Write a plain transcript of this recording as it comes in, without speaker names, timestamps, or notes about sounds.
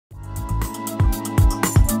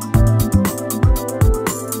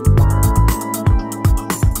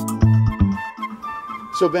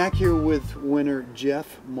So back here with winner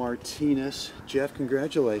Jeff Martinez. Jeff,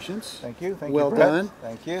 congratulations. Thank you. Thank well you, Brent. done.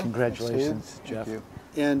 Thank you. Congratulations, Jeff. Thank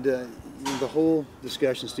you. And the whole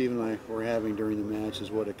discussion Steve and I were having during the match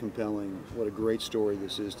is what a great story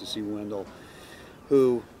this is to see Wendell,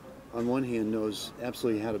 who on one hand knows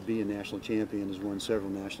absolutely how to be a national champion, has won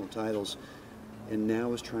several national titles, and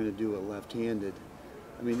now is trying to do it left-handed.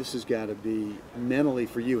 I mean, this has got to be mentally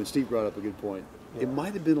for you, and Steve brought up a good point. Yeah. It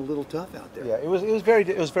might have been a little tough out there. Yeah, it was very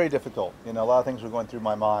difficult. You know, a lot of things were going through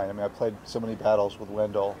my mind. I mean, I played so many battles with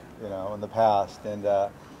Wendell, you know, in the past, and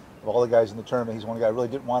of all the guys in the tournament, he's one guy I really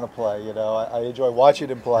didn't want to play. You know, I enjoy watching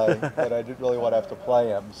him play, but I didn't really want to have to play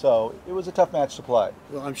him. So it was a tough match to play.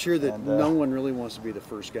 Well, I'm sure that no one really wants to be the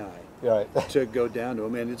first guy to go down to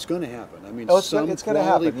him, and it's going to happen. I mean, some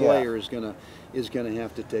quality player is going to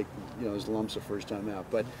have to take, you know, his lumps the first time out.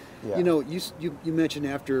 But you know, you mentioned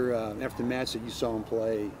after the match that you saw him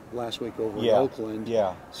play last week over in Oakland.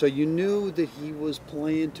 Yeah. So you knew that he was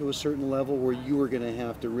playing to a certain level where you were going to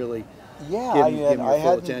have to really give him your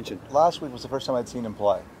full attention. Last week was the first time I'd seen him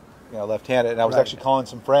play, you know, left-handed, and I was actually calling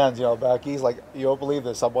some friends, you know, back east, like, you don't believe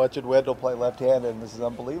this, I'm watching Wendell play left-handed, and this is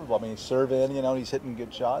unbelievable. I mean, he's serving, you know, and he's hitting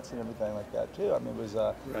good shots and everything like that too. I mean, it was,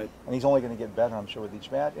 and he's only going to get better, I'm sure, with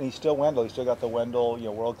each match. And he's still Wendell. He's still got the Wendell, you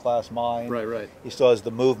know, world-class mind. Right. He still has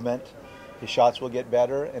the movement. His shots will get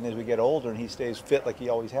better, and as we get older, and he stays fit like he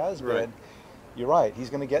always has been. You're right. He's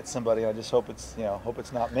going to get somebody. I just hope it's, you know, hope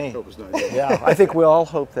it's not me. Hope it's not you. Yeah, I think we all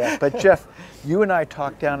hope that. But Jeff, you and I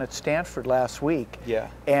talked down at Stanford last week. Yeah.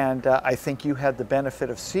 And I think you had the benefit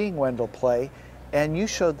of seeing Wendell play, and you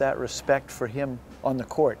showed that respect for him on the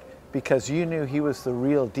court because you knew he was the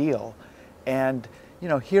real deal. And you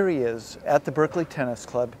know, here he is at the Berkeley Tennis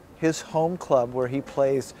Club, his home club where he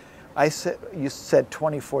plays. You said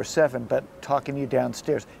 24/7, but talking to you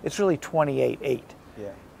downstairs, it's really 28/8.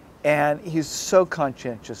 Yeah. And he's so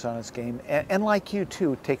conscientious on his game, and like you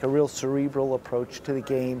too, take a real cerebral approach to the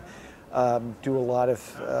game, do a lot of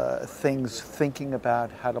things thinking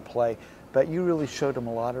about how to play, but you really showed him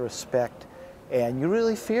a lot of respect, and you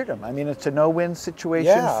really feared him. I mean, it's a no-win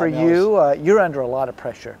situation for you. You're under a lot of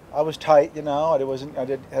pressure. I was tight, you know, I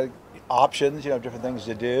had options, you know, different things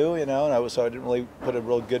to do, you know, and so I didn't really put a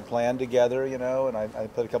real good plan together, you know, and I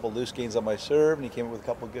played a couple of loose games on my serve, and he came up with a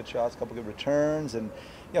couple of good shots, a couple of good returns, and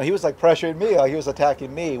you know, he was like pressuring me, like he was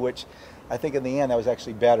attacking me, which I think in the end I was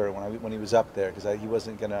actually better when he was up there because I was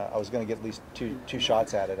gonna get at least two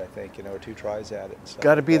shots at it, I think, you know, or 2 tries at it.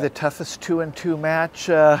 Got to be the toughest 2-2 match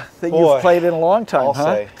that you've played in a long time,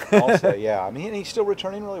 I'll say, yeah. I mean, he's still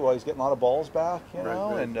returning really well. He's getting a lot of balls back, you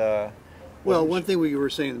know, and. Well, one thing we were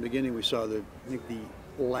saying in the beginning, we saw I think the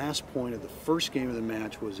last point of the first game of the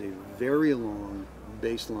match was a very long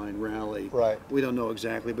baseline rally. Right. We don't know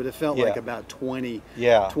exactly, but it felt like about 20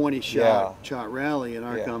 shot rally, and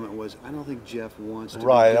our comment was, I don't think Jeff wants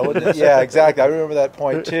to. Yeah, exactly. I remember that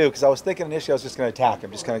point too, because I was thinking initially I was just going to attack him,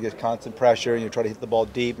 just kind of get constant pressure, and you try to hit the ball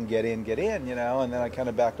deep and get in, you know, and then I kind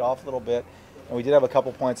of backed off a little bit. And we did have a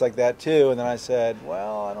couple points like that too, and then I said,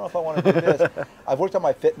 well, I don't know if I want to do this. I've worked on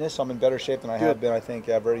my fitness, so I'm in better shape than I have been, I think,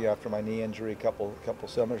 ever, you know, after my knee injury a couple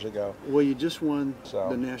summers ago. Well, you just won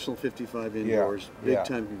the National 55 Indoors. Big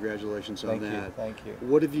time congratulations on that. Thank you.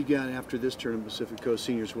 What have you got after this tournament, Pacific Coast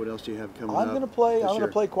Seniors? What else do you have coming up? I'm going to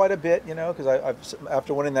play quite a bit, you know, because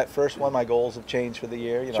after winning that first one, my goals have changed for the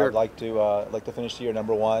year. You know, I'd like to finish the year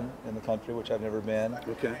 #1 in the country, which I've never been.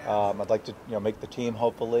 Okay. I'd like to, you know, make the team,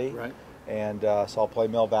 hopefully. Right. And so I'll play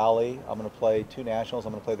Mill Valley. I'm going to play 2 nationals.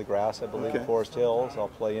 I'm going to play the Grass, I believe, in Forest Hills. I'll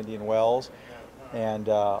play Indian Wells, and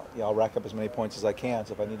you know, I'll rack up as many points as I can.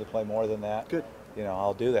 So if I need to play more than that, you know,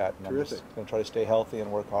 I'll do that. And I'm just going to try to stay healthy and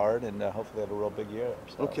work hard, and hopefully have a real big year.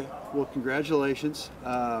 So. Okay. Well, congratulations.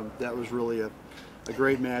 That was really a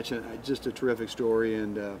great match and just a terrific story,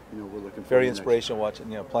 and you know, we're looking forward. Very inspirational watching,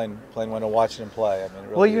 you know, playing Wendell, watching him play. I mean, it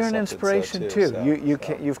really well, you're an inspiration too. So,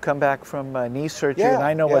 you've come back from knee surgery, and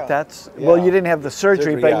I know what that's. Well, you didn't have the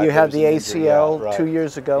surgery, but you had the ACL 2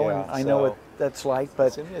 years ago, and I know what that's like.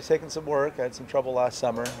 But it's taken some work. I had some trouble last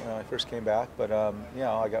summer when I first came back, but you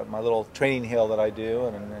know, I got my little training hill that I do,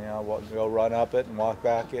 and you know, I'll go run up it and walk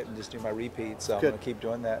back it, and just do my repeats. So I'm going to keep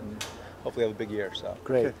doing that, and hopefully have a big year. So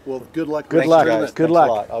great. Okay. Well, good luck. Good luck. Good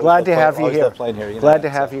luck. Glad to have you here. Glad to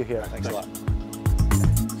have you here. Thanks a lot. Is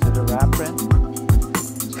it a wrap, Brent?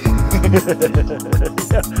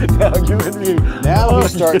 Now you and me. Now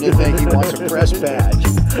he's starting to think he wants a press badge.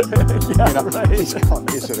 Yeah, you know, right. He's going,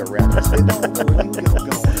 is it a wrap? I said, no, we can get going.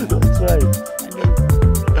 That's right.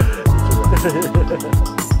 I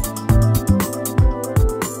mean,